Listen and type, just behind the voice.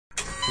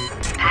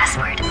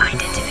Password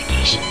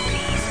identification,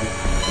 please.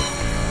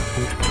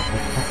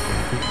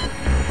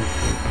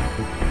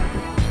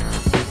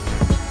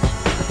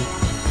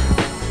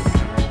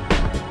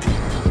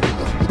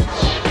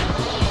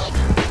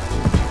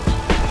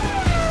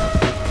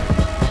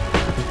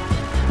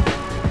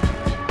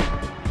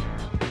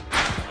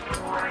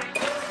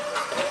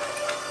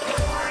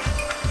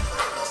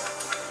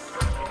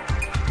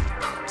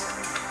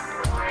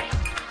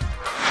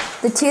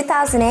 The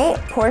 2008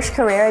 Porsche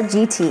Carrera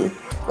GT.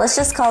 Let's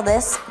just call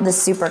this the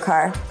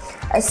supercar.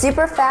 A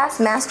super fast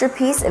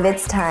masterpiece of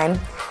its time.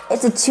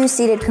 It's a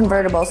two-seated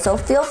convertible, so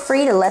feel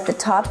free to let the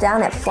top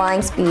down at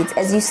flying speeds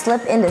as you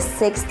slip into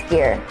 6th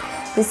gear.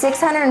 The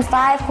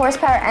 605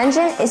 horsepower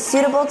engine is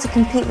suitable to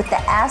compete with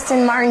the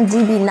Aston Martin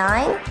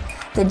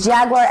DB9, the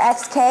Jaguar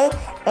XK,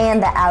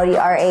 and the Audi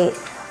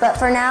R8. But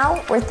for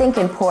now, we're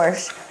thinking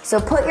Porsche. So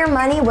put your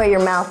money where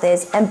your mouth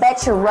is and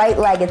bet your right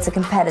leg it's a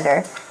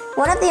competitor.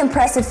 One of the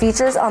impressive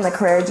features on the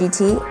Carrera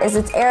GT is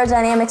its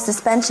aerodynamic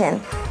suspension.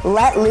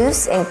 Let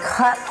loose and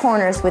cut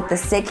corners with the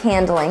sick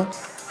handling.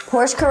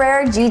 Porsche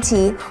Carrera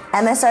GT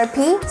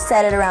MSRP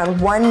set at around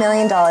 $1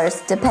 million,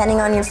 depending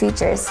on your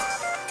features.